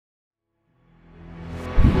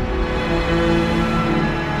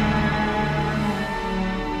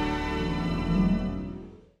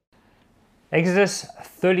Exodus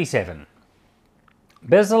 37.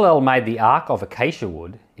 Bezalel made the ark of acacia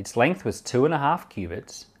wood. Its length was 2.5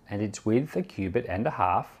 cubits, and its width 1.5 cubits, and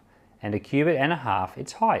 1.5 cubits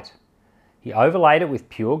its height. He overlaid it with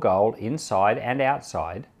pure gold inside and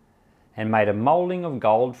outside, and made a moulding of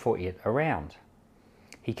gold for it around.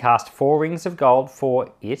 He cast 4 rings of gold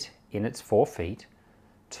for it in its 4 feet,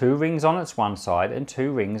 2 rings on its one side and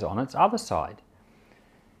 2 rings on its other side.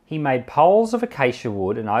 He made poles of acacia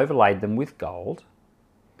wood and overlaid them with gold.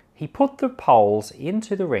 He put the poles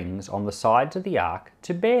into the rings on the sides of the ark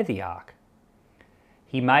to bear the ark.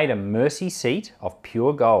 He made a mercy seat of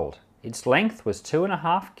pure gold. Its length was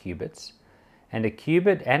 2.5 cubits, and 1.5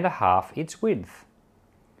 cubits its width.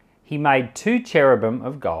 He made 2 cherubim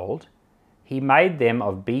of gold. He made them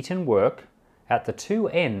of beaten work at the 2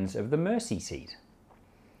 ends of the mercy seat.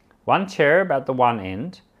 1 cherub at the one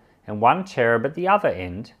end, and 1 cherub at the other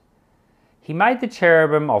end. He made the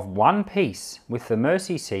cherubim of one piece with the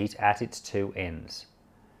mercy seat at its 2 ends.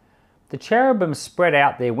 The cherubim spread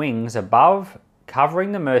out their wings above,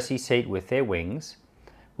 covering the mercy seat with their wings,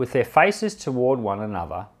 with their faces toward one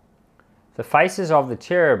another. The faces of the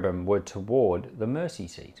cherubim were toward the mercy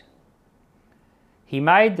seat. He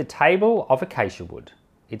made the table of acacia wood.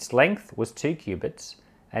 Its length was 2 cubits,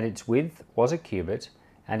 and its width was 1 cubit,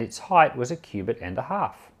 and its height was 1.5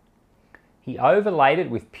 cubits. He overlaid it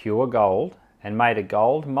with pure gold and made a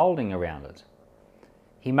gold moulding around it.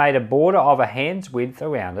 He made a border of a hand's width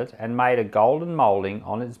around it and made a golden moulding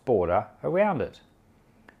on its border around it.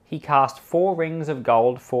 He cast 4 rings of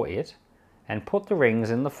gold for it and put the rings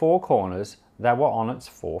in the 4 corners that were on its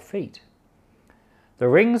 4 feet. The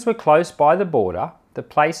rings were close by the border, the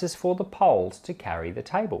places for the poles to carry the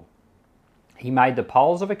table. He made the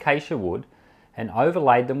poles of acacia wood and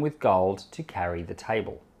overlaid them with gold to carry the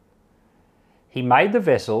table. He made the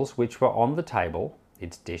vessels which were on the table,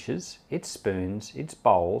 its dishes, its spoons, its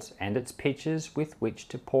bowls, and its pitchers with which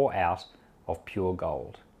to pour out of pure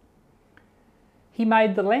gold. He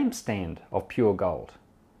made the lampstand of pure gold.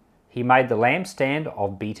 He made the lampstand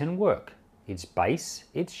of beaten work. Its base,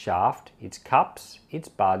 its shaft, its cups, its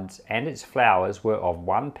buds, and its flowers were of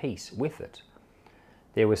one piece with it.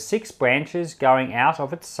 There were 6 branches going out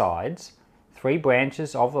of its sides, 3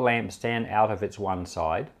 branches of the lampstand out of its one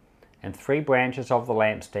side, and 3 branches of the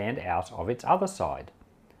lampstand out of its other side.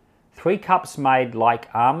 3 cups made like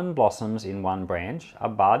almond blossoms in one branch, a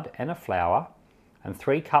bud and a flower, and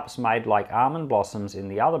 3 cups made like almond blossoms in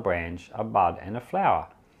the other branch, a bud and a flower.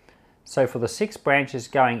 So for the 6 branches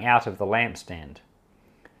going out of the lampstand.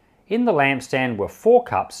 In the lampstand were 4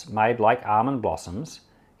 cups made like almond blossoms,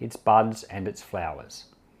 its buds and its flowers,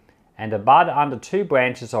 and a bud under 2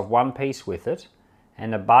 branches of one piece with it,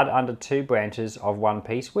 and a bud under 2 branches of one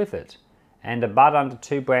piece with it, and a bud under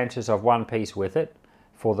 2 branches of one piece with it,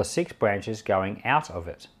 for the 6 branches going out of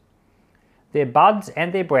it. Their buds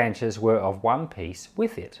and their branches were of one piece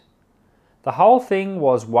with it. The whole thing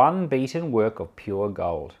was one beaten work of pure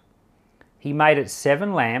gold. He made it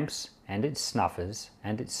 7 lamps, and its snuffers,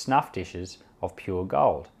 and its snuff dishes of pure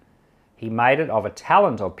gold. He made it of a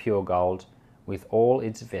talent of pure gold, with all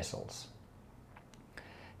its vessels.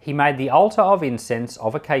 He made the altar of incense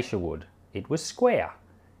of acacia wood. It was square.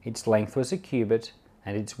 Its length was 1 cubit,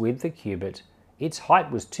 and its width 1 cubit. Its height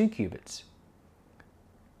was 2 cubits.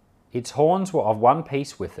 Its horns were of one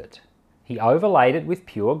piece with it. He overlaid it with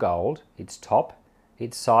pure gold, its top,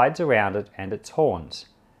 its sides around it, and its horns.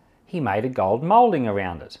 He made a gold moulding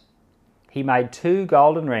around it. He made 2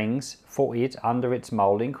 golden rings for it under its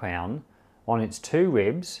moulding crown, on its 2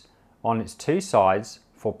 ribs, on its 2 sides,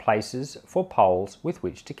 for places for poles with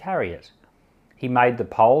which to carry it. He made the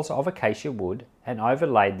poles of acacia wood and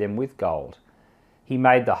overlaid them with gold. He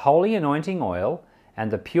made the holy anointing oil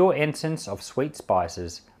and the pure incense of sweet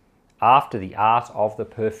spices after the art of the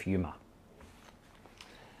perfumer.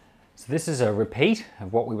 So this is a repeat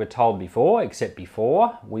of what we were told before, except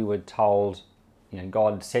before we were told,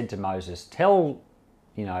 God said to Moses, tell,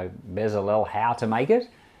 Bezalel how to make it.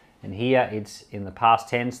 And here it's in the past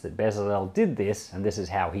tense that Bezalel did this, and this is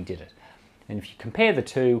how he did it. And if you compare the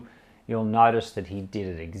two, you'll notice that he did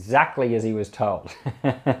it exactly as he was told.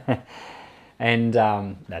 And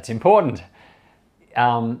that's important.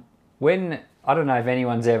 I don't know if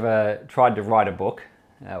anyone's ever tried to write a book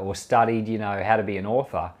or studied, how to be an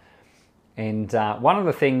author. And one of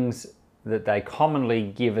the things that they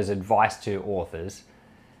commonly give as advice to authors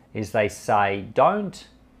is they say, don't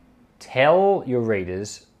tell your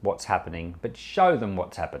readers what's happening, but show them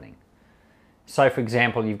what's happening. So for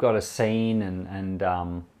example, you've got a scene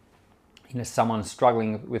and someone's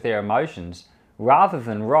struggling with their emotions. Rather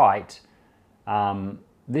than write,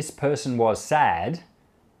 this person was sad,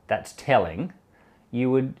 that's telling,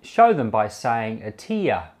 you would show them by saying a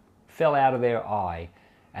tear fell out of their eye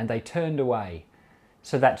and they turned away.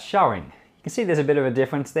 So that's showing. You can see there's a bit of a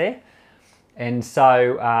difference there. And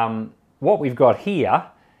so what we've got here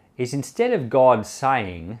is, instead of God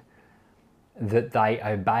saying that they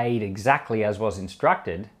obeyed exactly as was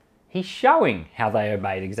instructed, he's showing how they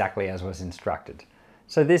obeyed exactly as was instructed.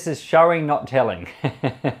 So this is showing, not telling.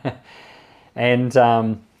 And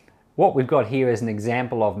what we've got here is an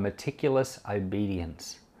example of meticulous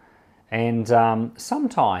obedience. And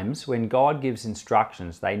sometimes when God gives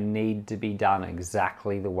instructions, they need to be done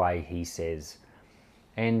exactly the way he says.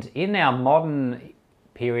 And in our modern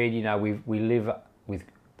period, you know, we live with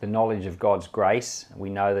the knowledge of God's grace. We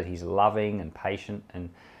know that he's loving and patient, and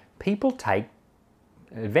people take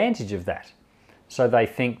advantage of that. So they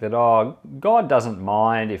think that, oh, God doesn't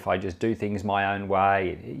mind if I just do things my own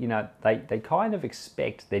way. You know, they kind of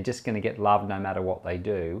expect they're just going to get loved no matter what they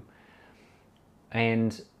do.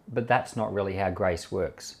 But that's not really how grace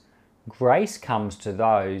works. Grace comes to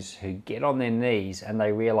those who get on their knees and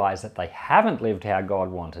they realize that they haven't lived how God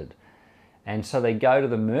wanted. And so they go to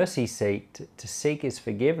the mercy seat to seek his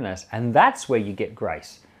forgiveness. And that's where you get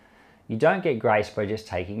grace. You don't get grace by just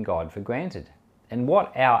taking God for granted. And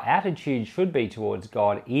what our attitude should be towards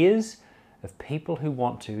God is of people who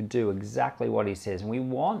want to do exactly what he says. And we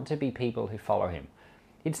want to be people who follow him.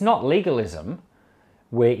 It's not legalism,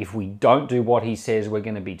 where if we don't do what he says, we're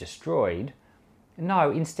going to be destroyed.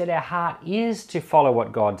 No, instead our heart is to follow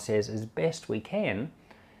what God says as best we can.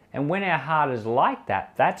 And when our heart is like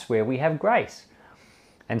that, that's where we have grace.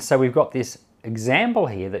 And so we've got this example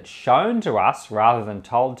here that's shown to us rather than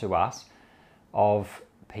told to us of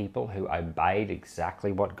people who obeyed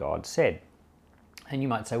exactly what God said. And you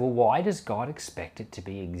might say, well, why does God expect it to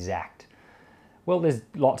be exact? Well, there's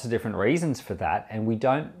lots of different reasons for that, and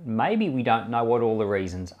maybe we don't know what all the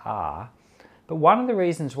reasons are. But one of the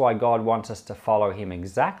reasons why God wants us to follow him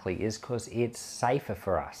exactly is because it's safer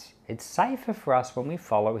for us. It's safer for us when we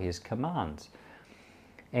follow his commands.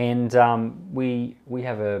 And we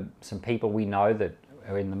have some people we know that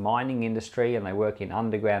are in the mining industry, and they work in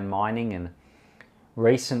underground mining. And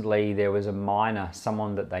recently there was a miner,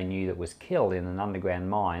 someone that they knew, that was killed in an underground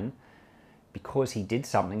mine because he did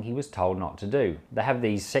something he was told not to do. They have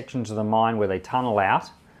these sections of the mine where they tunnel out,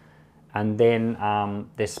 and then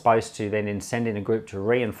they're supposed to then send in a group to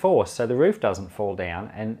reinforce so the roof doesn't fall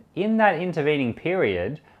down. And in that intervening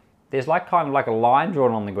period, there's kind of like a line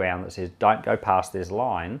drawn on the ground that says, don't go past this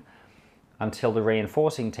line until the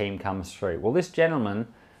reinforcing team comes through. Well, this gentleman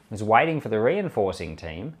was waiting for the reinforcing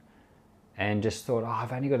team and just thought, oh,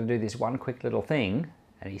 I've only got to do this one quick little thing.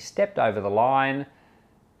 And he stepped over the line.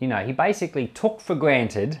 You know, he basically took for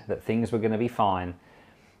granted that things were going to be fine,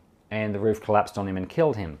 and the roof collapsed on him and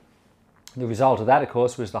killed him. The result of that, of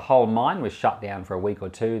course, was the whole mine was shut down for a week or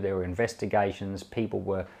two. There were investigations. People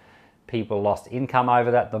lost income over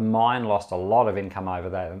that. The mine lost a lot of income over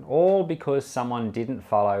that, and all because someone didn't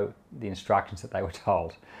follow the instructions that they were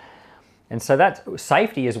told. And so that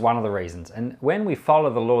safety is one of the reasons. And when we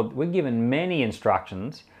follow the Lord, we're given many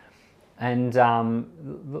instructions, and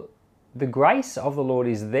the grace of the Lord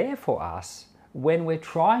is there for us when we're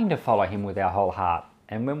trying to follow him with our whole heart.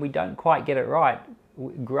 And when we don't quite get it right,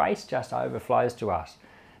 grace just overflows to us.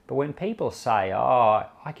 But when people say, oh,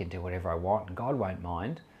 I can do whatever I want and God won't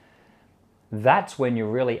mind, that's when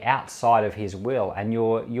you're really outside of his will, and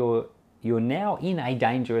you're now in a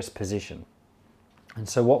dangerous position. And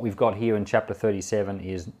so what we've got here in chapter 37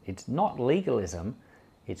 is, it's not legalism,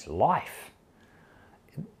 it's life.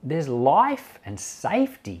 There's life and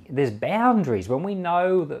safety. There's boundaries. When we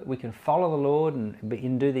know that we can follow the Lord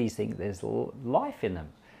and do these things, there's life in them.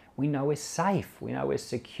 We know we're safe. We know we're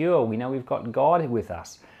secure. We know we've got God with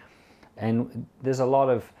us. And there's a lot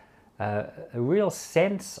of a real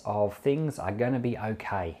sense of things are going to be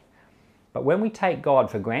okay. But when we take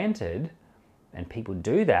God for granted, and people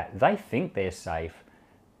do that, they think they're safe.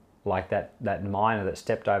 Like that miner that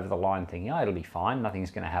stepped over the line thinking, oh, it'll be fine,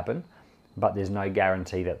 nothing's going to happen. But there's no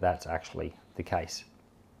guarantee that that's actually the case.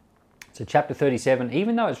 So chapter 37,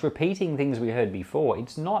 even though it's repeating things we heard before,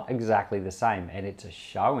 it's not exactly the same, and it's a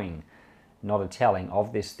showing, not a telling,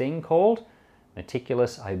 of this thing called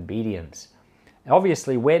meticulous obedience.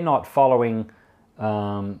 Obviously, we're not following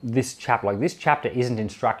this chapter. Like, this chapter isn't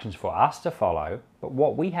instructions for us to follow, but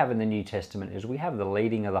what we have in the New Testament is we have the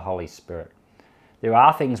leading of the Holy Spirit. There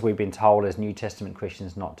are things we've been told as New Testament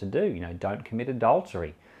Christians not to do. You know, don't commit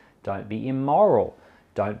adultery. Don't be immoral.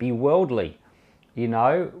 Don't be worldly. You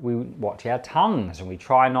know, we watch our tongues and we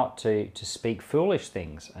try not to speak foolish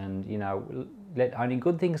things. And, you know, let only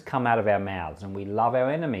good things come out of our mouths, and we love our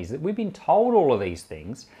enemies. We've been told all of these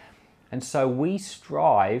things, and so we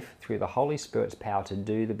strive through the Holy Spirit's power to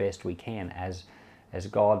do the best we can as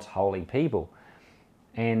God's holy people.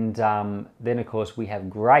 And then, of course, we have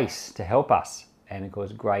grace to help us, and of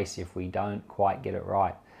course, grace if we don't quite get it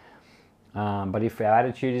right. But if our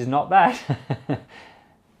attitude is not that,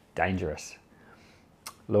 dangerous.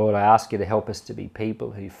 Lord, I ask you to help us to be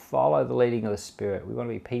people who follow the leading of the Spirit. We want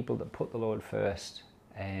to be people that put the Lord first,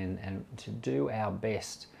 and to do our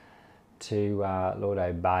best to, Lord,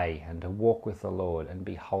 obey and to walk with the Lord and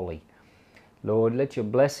be holy. Lord, let your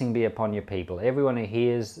blessing be upon your people. Everyone who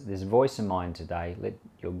hears this voice of mine today, let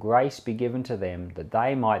your grace be given to them, that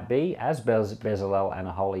they might be, as Bezalel and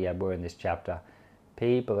Aholiab were in this chapter,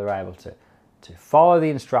 people that are able to follow the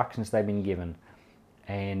instructions they've been given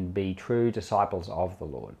and be true disciples of the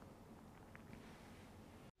Lord.